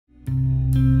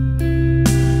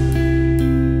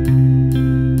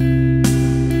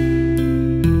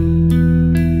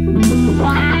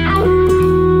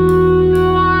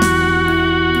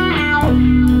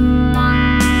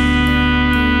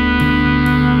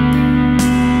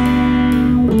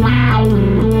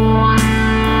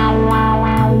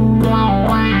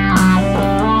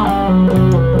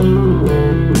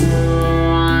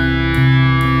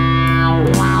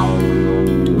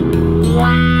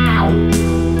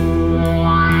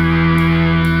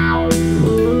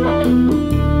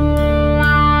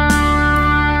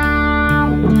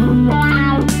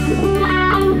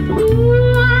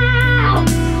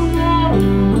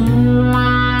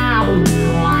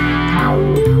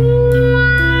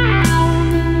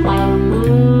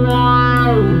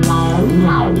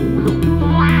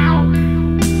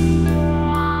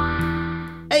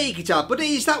far, but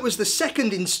that was the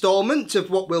second instalment of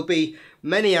what will be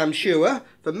many, I'm sure,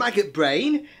 for Maggot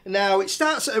Brain. Now it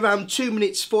starts at around 2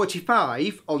 minutes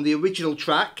 45 on the original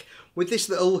track with this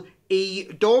little E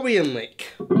Dorian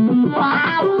lick.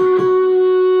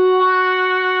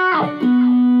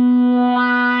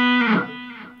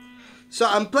 So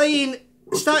I'm playing,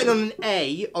 starting on an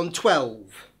A on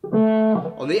 12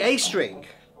 on the A string.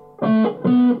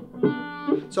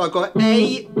 So I've got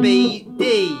A, B,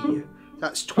 D.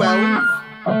 That's 12,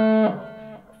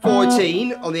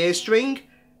 14 on the A string,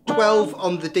 12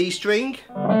 on the D string,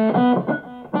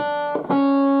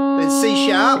 then C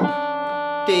sharp,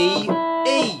 D,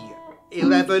 E,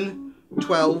 11,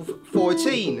 12,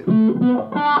 14.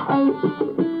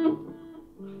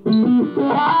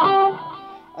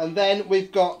 And then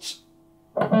we've got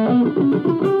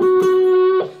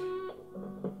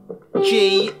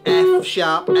G, F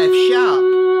sharp, F sharp.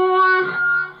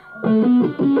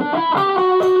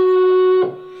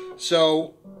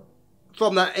 So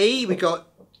from that E we got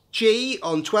G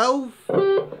on 12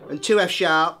 and 2 F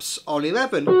sharps on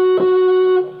 11.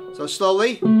 So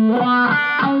slowly.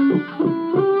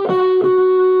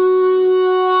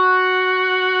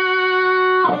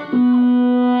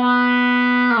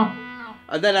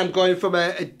 And then I'm going from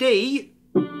a D,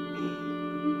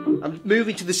 I'm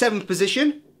moving to the 7th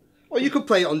position, or you could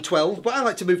play it on 12, but I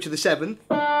like to move to the 7th.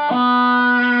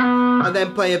 And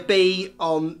then play a B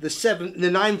on the 7th,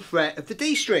 the 9th fret of the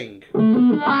D string.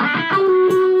 And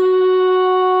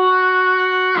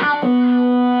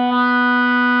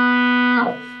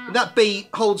that B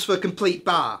holds for a complete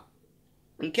bar.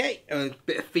 Okay, a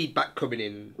bit of feedback coming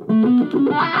in.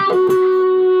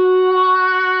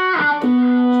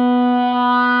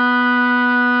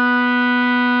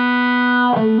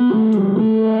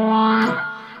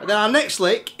 And then our next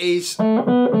lick is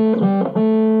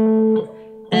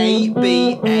A,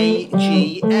 B, A,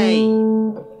 G, A.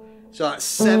 So that's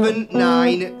 7,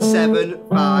 9, 7,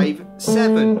 5,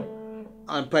 7.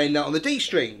 I'm playing that on the D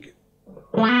string.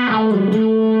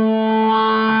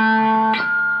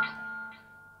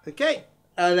 Okay,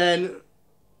 and then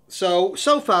so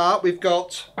far we've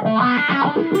got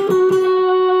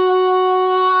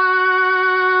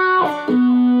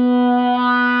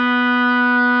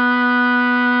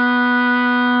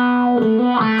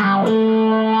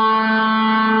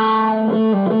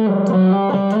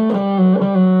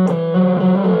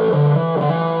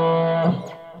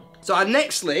so our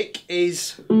next lick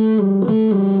is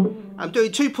I'm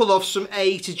doing 2 pull-offs from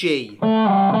A to G.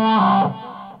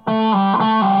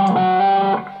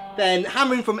 Then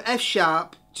hammering from F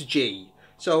sharp to G.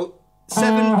 So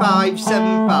 7, 5,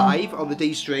 7, 5 on the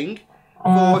D string,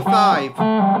 4, 5.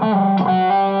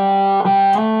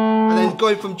 And then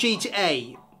going from G to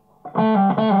A.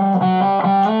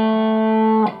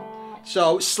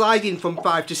 So sliding from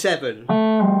 5 to 7.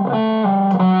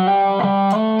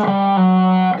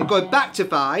 And going back to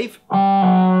 5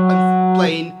 and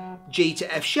playing G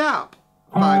to F sharp,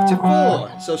 5 to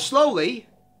 4. So slowly.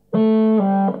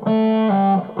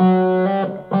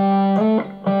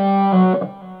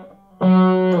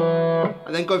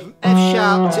 And then going from F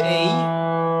sharp to E,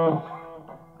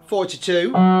 4 to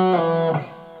 2.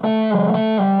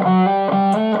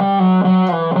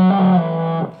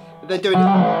 And then doing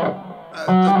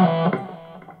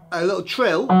a little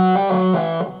trill.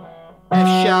 F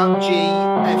sharp, G,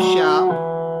 F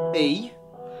sharp, E.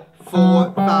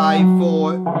 4, 5,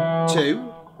 4,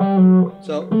 2.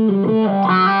 So.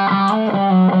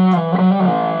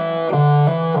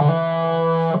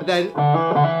 And then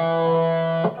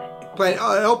playing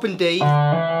an open D to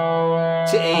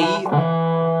E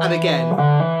and again.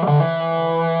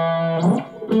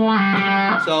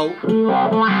 So.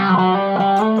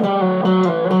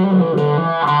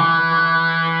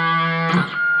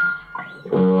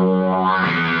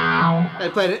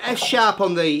 And playing an F sharp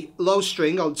on the low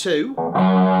string on 2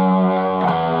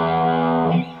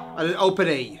 and an open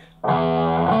E.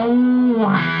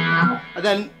 And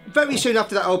then very soon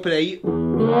after that open E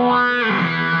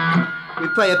we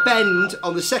play a bend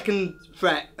on the 2nd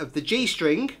fret of the G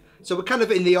string, so we're kind of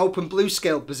in the open blues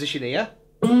scale position here.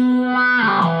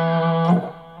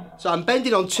 So I'm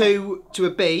bending on 2 to a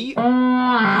B,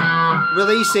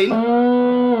 releasing,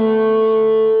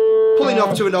 pulling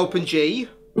off to an open G,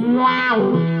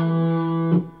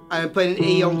 and I'm playing an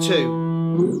E on 2.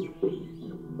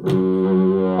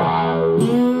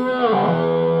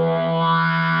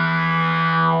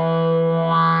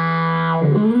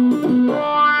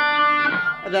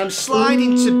 And then I'm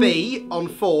sliding to B on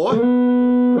 4,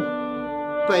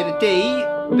 playing a D,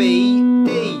 B,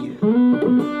 D.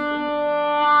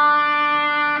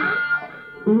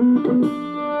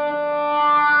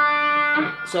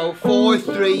 So So 4,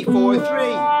 3, 4, 3.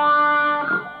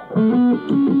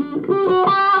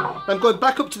 I'm going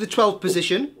back up to the 12th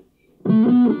position.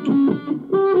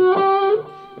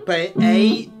 Play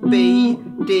A, B,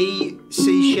 D,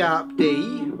 C sharp,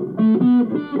 D.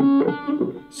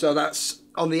 So that's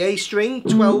on the A string,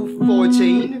 12,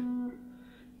 14,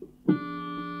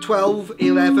 12,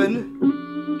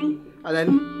 11, and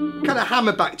then kind of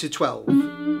hammer back to 12.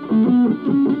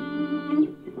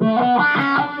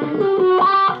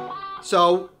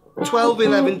 So 12,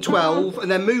 11, 12, and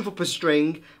then move up a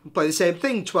string and play the same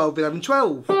thing, 12, 11,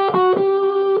 12.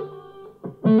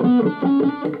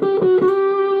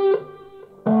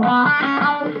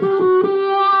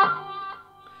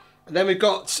 And then we've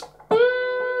got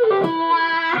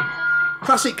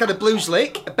classic kind of blues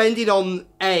lick, bending on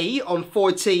A on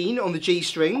 14 on the G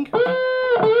string,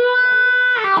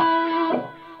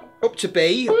 up to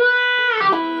B,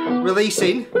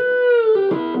 releasing,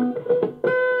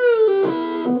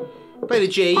 play the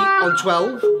G on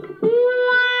 12,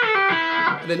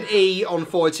 and then E on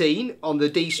 14 on the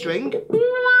D string.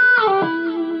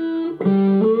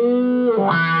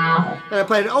 Then I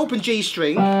play an open G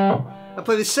string. I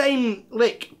play the same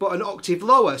lick but an octave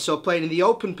lower, so playing in the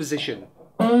open position.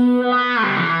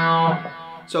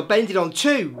 So bending on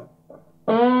 2,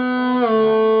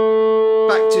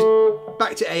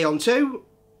 back to A on 2,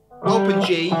 open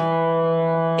G, E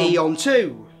on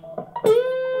 2.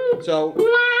 So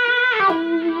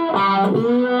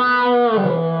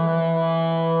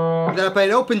then I play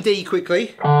an open D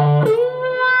quickly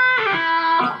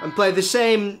and play the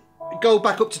same, go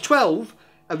back up to 12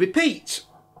 and repeat.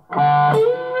 And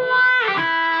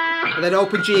then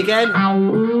open G again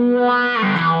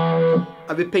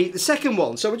and repeat the second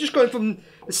one. So we're just going from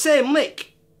the same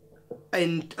lick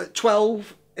in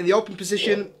 12 in the open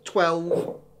position,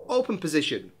 12 open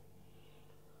position,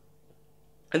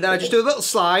 and then I just do a little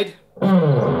slide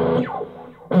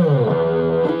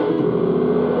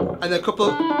and a couple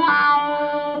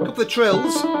of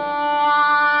trills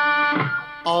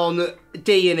on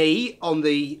D and E on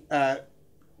the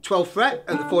 12th fret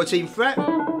and the 14th fret,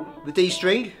 the D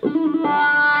string.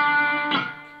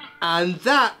 And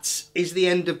that is the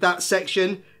end of that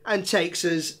section and takes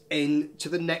us into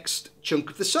the next chunk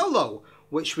of the solo,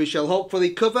 which we shall hopefully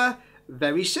cover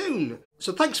very soon.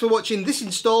 So thanks for watching this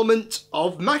instalment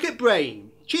of Maggot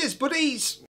Brain. Cheers,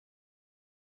 buddies!